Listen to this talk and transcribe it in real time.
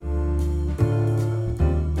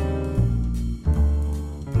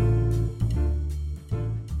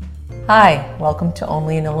Hi, welcome to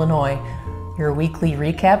Only in Illinois, your weekly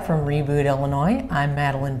recap from Reboot Illinois. I'm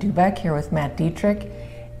Madeline Dubeck here with Matt Dietrich,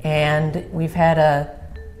 and we've had a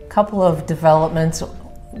couple of developments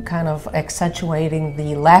kind of accentuating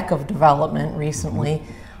the lack of development recently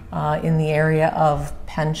in the area of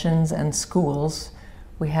pensions and schools.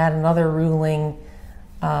 We had another ruling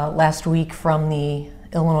last week from the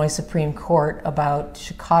Illinois Supreme Court about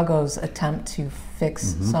Chicago's attempt to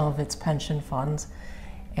fix some of its pension funds.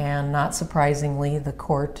 And not surprisingly, the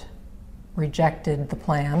court rejected the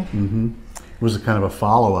plan. It was a kind of a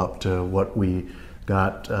follow-up to what we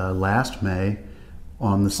got last May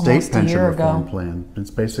on the state pension reform plan.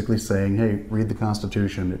 It's basically saying, hey, read the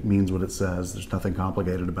Constitution. It means what it says. There's nothing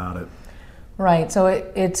complicated about it. Right. So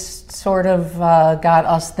it's sort of got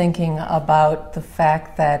us thinking about the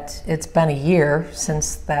fact that it's been a year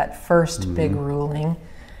since that first big ruling,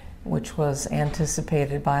 which was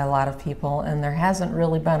anticipated by a lot of people, and there hasn't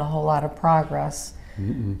really been a whole lot of progress.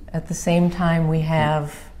 At the same time, we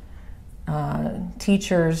have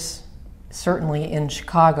teachers, certainly in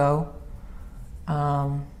Chicago,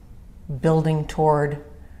 building toward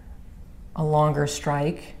a longer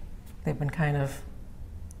strike. They've been kind of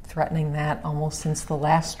threatening that almost since the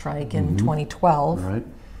last strike in 2012. Right.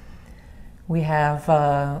 We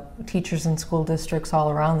have teachers in school districts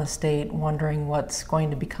all around the state wondering what's going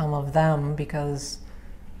to become of them because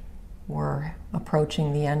we're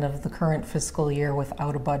approaching the end of the current fiscal year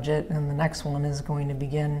without a budget, and the next one is going to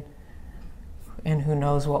begin, and who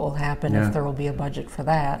knows what will happen if there will be a budget for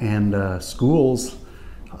that. And schools,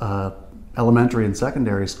 elementary and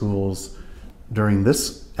secondary schools, during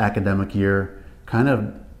this academic year kind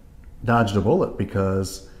of dodged a bullet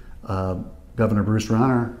because Governor Bruce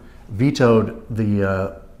Rauner vetoed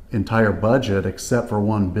the entire budget except for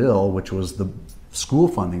one bill, which was the school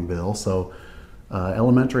funding bill. So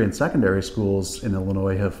elementary and secondary schools in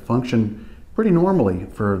Illinois have functioned pretty normally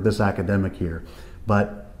for this academic year.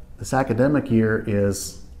 But this academic year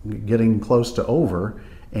is getting close to over,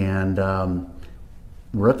 and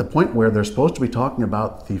we're at the point where they're supposed to be talking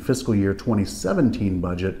about the fiscal year 2017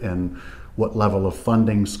 budget and what level of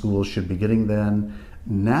funding schools should be getting then.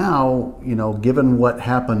 Now, given what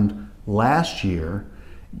happened last year,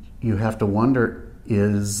 you have to wonder,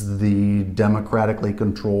 is the democratically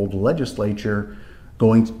controlled legislature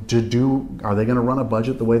going to are they going to run a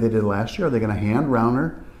budget the way they did last year? Are they going to hand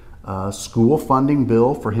Rauner a school funding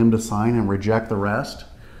bill for him to sign and reject the rest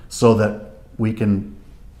so that we can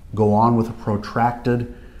go on with a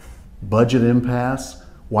protracted budget impasse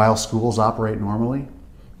while schools operate normally?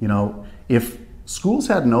 If schools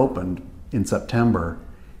hadn't opened in September,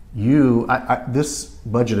 this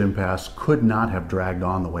budget impasse could not have dragged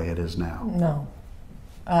on the way it is now.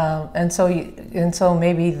 No, and so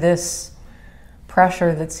maybe this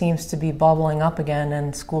pressure that seems to be bubbling up again,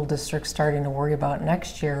 and school districts starting to worry about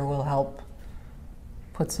next year, will help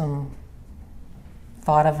put some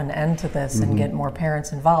thought of an end to this and get more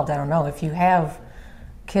parents involved. I don't know, if you have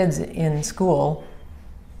kids in school,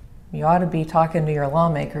 you ought to be talking to your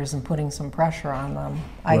lawmakers and putting some pressure on them,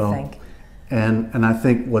 I think. And I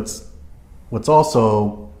think what's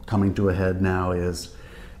also coming to a head now is,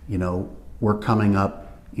 we're coming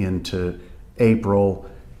up into April.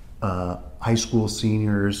 High school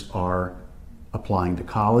seniors are applying to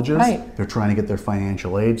colleges. Right. They're trying to get their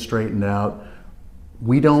financial aid straightened out.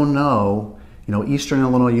 We don't know. Eastern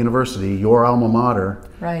Illinois University, your alma mater,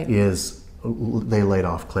 they laid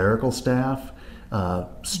off clerical staff.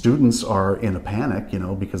 Students are in a panic,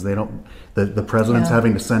 because they don't. The president's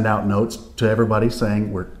having to send out notes to everybody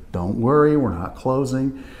saying, "Don't worry, we're not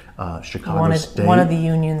closing." Chicago State. One of the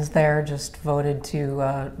unions there just voted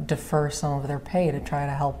to defer some of their pay to try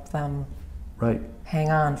to help them hang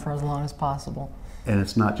on for as long as possible. And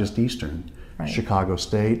it's not just Eastern. Right. Chicago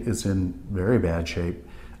State is in very bad shape.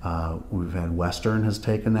 We've had Western has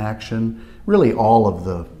taken action. Really, all of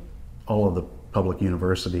the public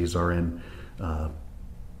universities are in.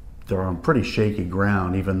 They're on pretty shaky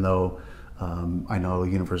ground, even though I know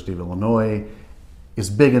the University of Illinois is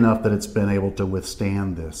big enough that it's been able to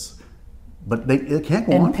withstand this. But it can't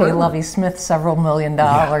go on and pay forever. Lovie Smith several $1 million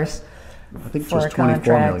I think it's just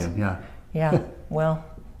 24 million, Yeah, well,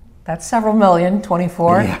 that's several million,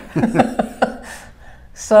 24. Yeah.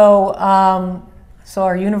 So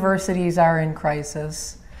our universities are in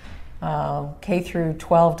crisis. K through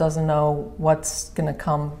 12 doesn't know what's going to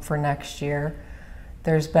come for next year.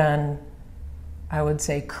 There's been, I would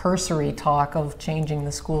say, cursory talk of changing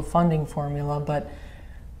the school funding formula,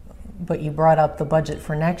 but you brought up the budget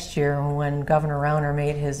for next year. When Governor Rauner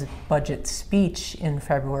made his budget speech in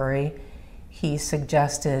February, he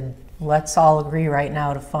suggested, let's all agree right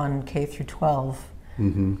now to fund K through 12.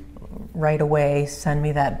 right away, send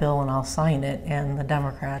me that bill and I'll sign it. And the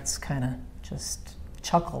Democrats kind of just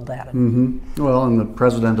chuckled at it. Well, and the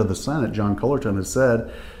president of the Senate, John Cullerton, has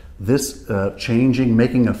said this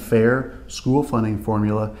making a fair school funding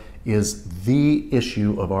formula is the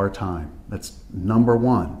issue of our time. That's number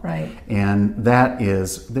one. Right. And that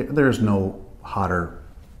is, there's no hotter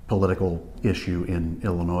political issue in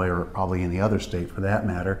Illinois, or probably any other state for that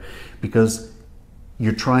matter, because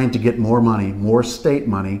you're trying to get more money, more state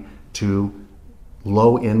money, to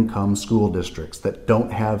low-income school districts that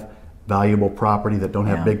don't have valuable property, that don't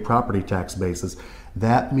have big property tax bases.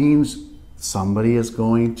 That means somebody is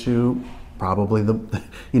going to, probably the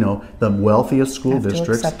wealthiest school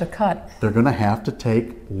districts, to accept a cut. They're going to have to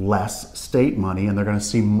take less state money, and they're going to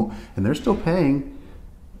see more, and they're still paying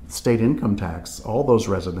state income tax. All those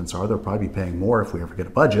residents are. They'll probably be paying more if we ever get a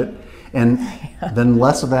budget, and then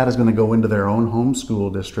less of that is going to go into their own home school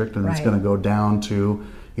district, and it's going to go down to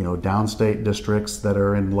downstate districts that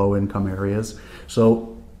are in low income areas.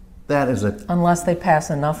 So that is unless they pass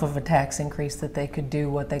enough of a tax increase that they could do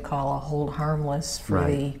what they call a hold harmless for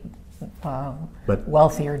the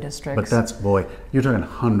wealthier districts. But that's, boy, you're talking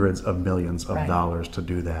hundreds of millions of dollars to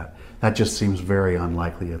do that. That just seems very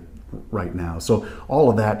unlikely right now. So all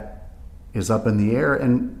of that is up in the air,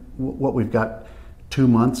 and what we've got 2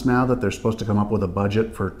 months now that they're supposed to come up with a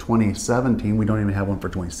budget for 2017. We don't even have one for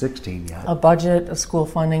 2016 yet. A budget, a school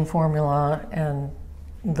funding formula, and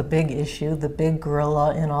the big issue, the big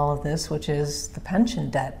gorilla in all of this, which is the pension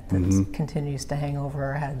debt that continues to hang over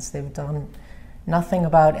our heads. They've done nothing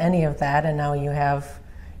about any of that, and now you have,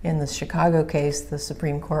 in the Chicago case, the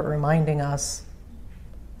Supreme Court reminding us,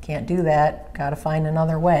 can't do that, got to find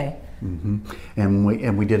another way.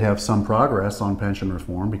 And we did have some progress on pension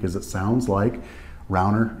reform, because it sounds like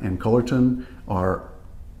Rauner and Cullerton are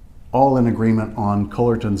all in agreement on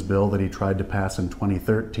Cullerton's bill that he tried to pass in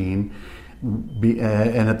 2013.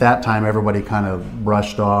 And at that time, everybody kind of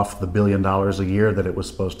brushed off the $1 billion a year that it was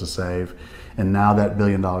supposed to save. And now that $1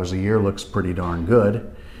 billion a year looks pretty darn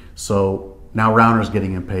good. So now Rauner's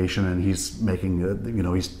getting impatient, and he's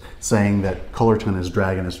he's saying that Cullerton is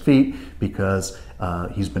dragging his feet because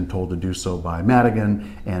he's been told to do so by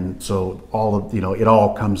Madigan. And so it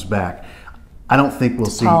all comes back. I don't think we'll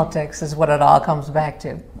see. Politics is what it all comes back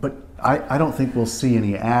to. But I don't think we'll see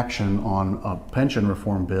any action on a pension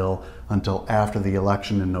reform bill until after the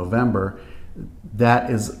election in November. That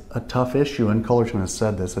is a tough issue, and Cullerton has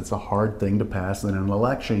said this. It's a hard thing to pass in an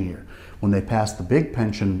election year. When they passed the big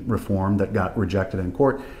pension reform that got rejected in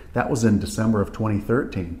court, that was in December of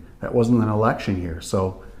 2013. That wasn't an election year,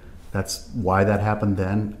 so that's why that happened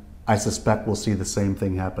then. I suspect we'll see the same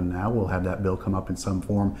thing happen now. We'll have that bill come up in some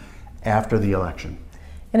form after the election.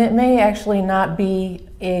 And it may actually not be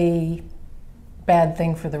a bad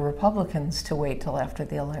thing for the Republicans to wait till after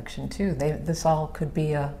the election, too. This all could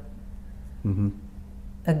be a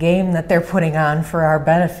game that they're putting on for our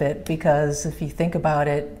benefit, because if you think about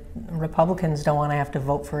it, Republicans don't want to have to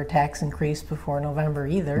vote for a tax increase before November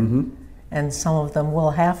either, and some of them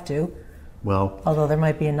will have to. Well, although there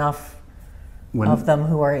might be enough of them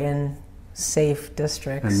who are in safe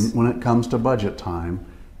districts. And when it comes to budget time,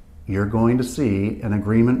 you're going to see an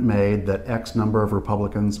agreement made that X number of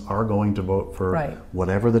Republicans are going to vote for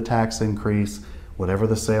whatever the tax increase, whatever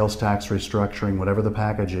the sales tax restructuring, whatever the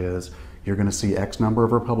package is. You're going to see X number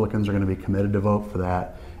of Republicans are going to be committed to vote for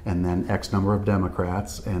that, and then X number of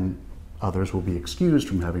Democrats, and others will be excused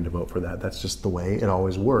from having to vote for that. That's just the way it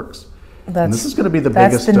always works. And this is going to be the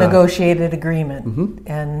biggest. That's the negotiated agreement.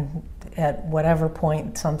 And at whatever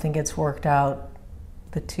point something gets worked out,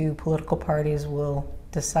 the two political parties will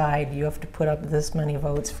decide, you have to put up this many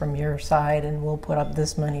votes from your side, and we'll put up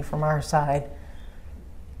this many from our side,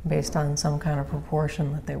 based on some kind of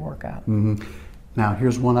proportion that they work out. Now,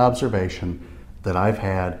 here's one observation that I've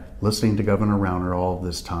had listening to Governor Rauner all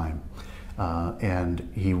this time.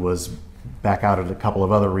 And he was back out at a couple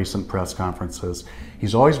of other recent press conferences.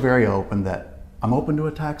 He's always very open that I'm open to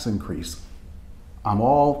a tax increase. I'm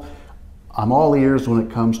all ears when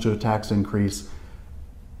it comes to a tax increase,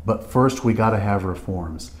 but first we got to have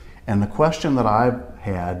reforms. And the question that I've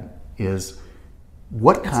had is,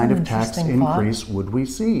 what kind of tax increase would we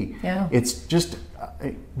see? It's just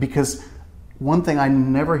because one thing I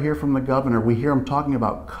never hear from the governor, we hear him talking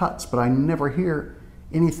about cuts, but I never hear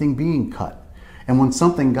anything being cut. And when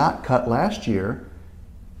something got cut last year,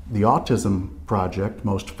 the Autism Project,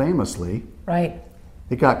 most famously,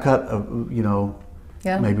 it got cut,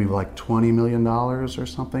 maybe like $20 million or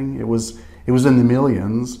something. It was in the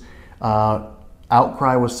millions.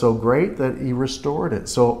 Outcry was so great that he restored it.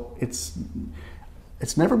 So it's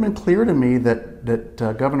never been clear to me that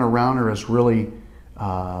Governor Rauner is really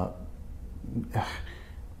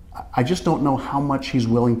I just don't know how much he's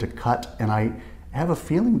willing to cut, and I have a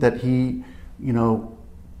feeling that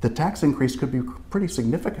the tax increase could be pretty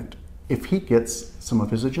significant if he gets some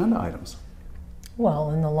of his agenda items. Well,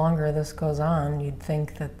 and the longer this goes on, you'd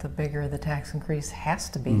think that the bigger the tax increase has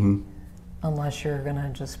to be, unless you're going to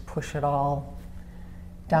just push it all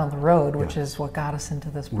down the road, which is what got us into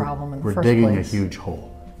this problem in the first place. We're digging a huge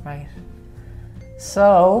hole. Right.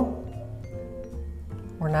 So,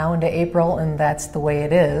 we're now into April, and that's the way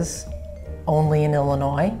it is, only in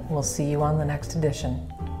Illinois. We'll see you on the next edition.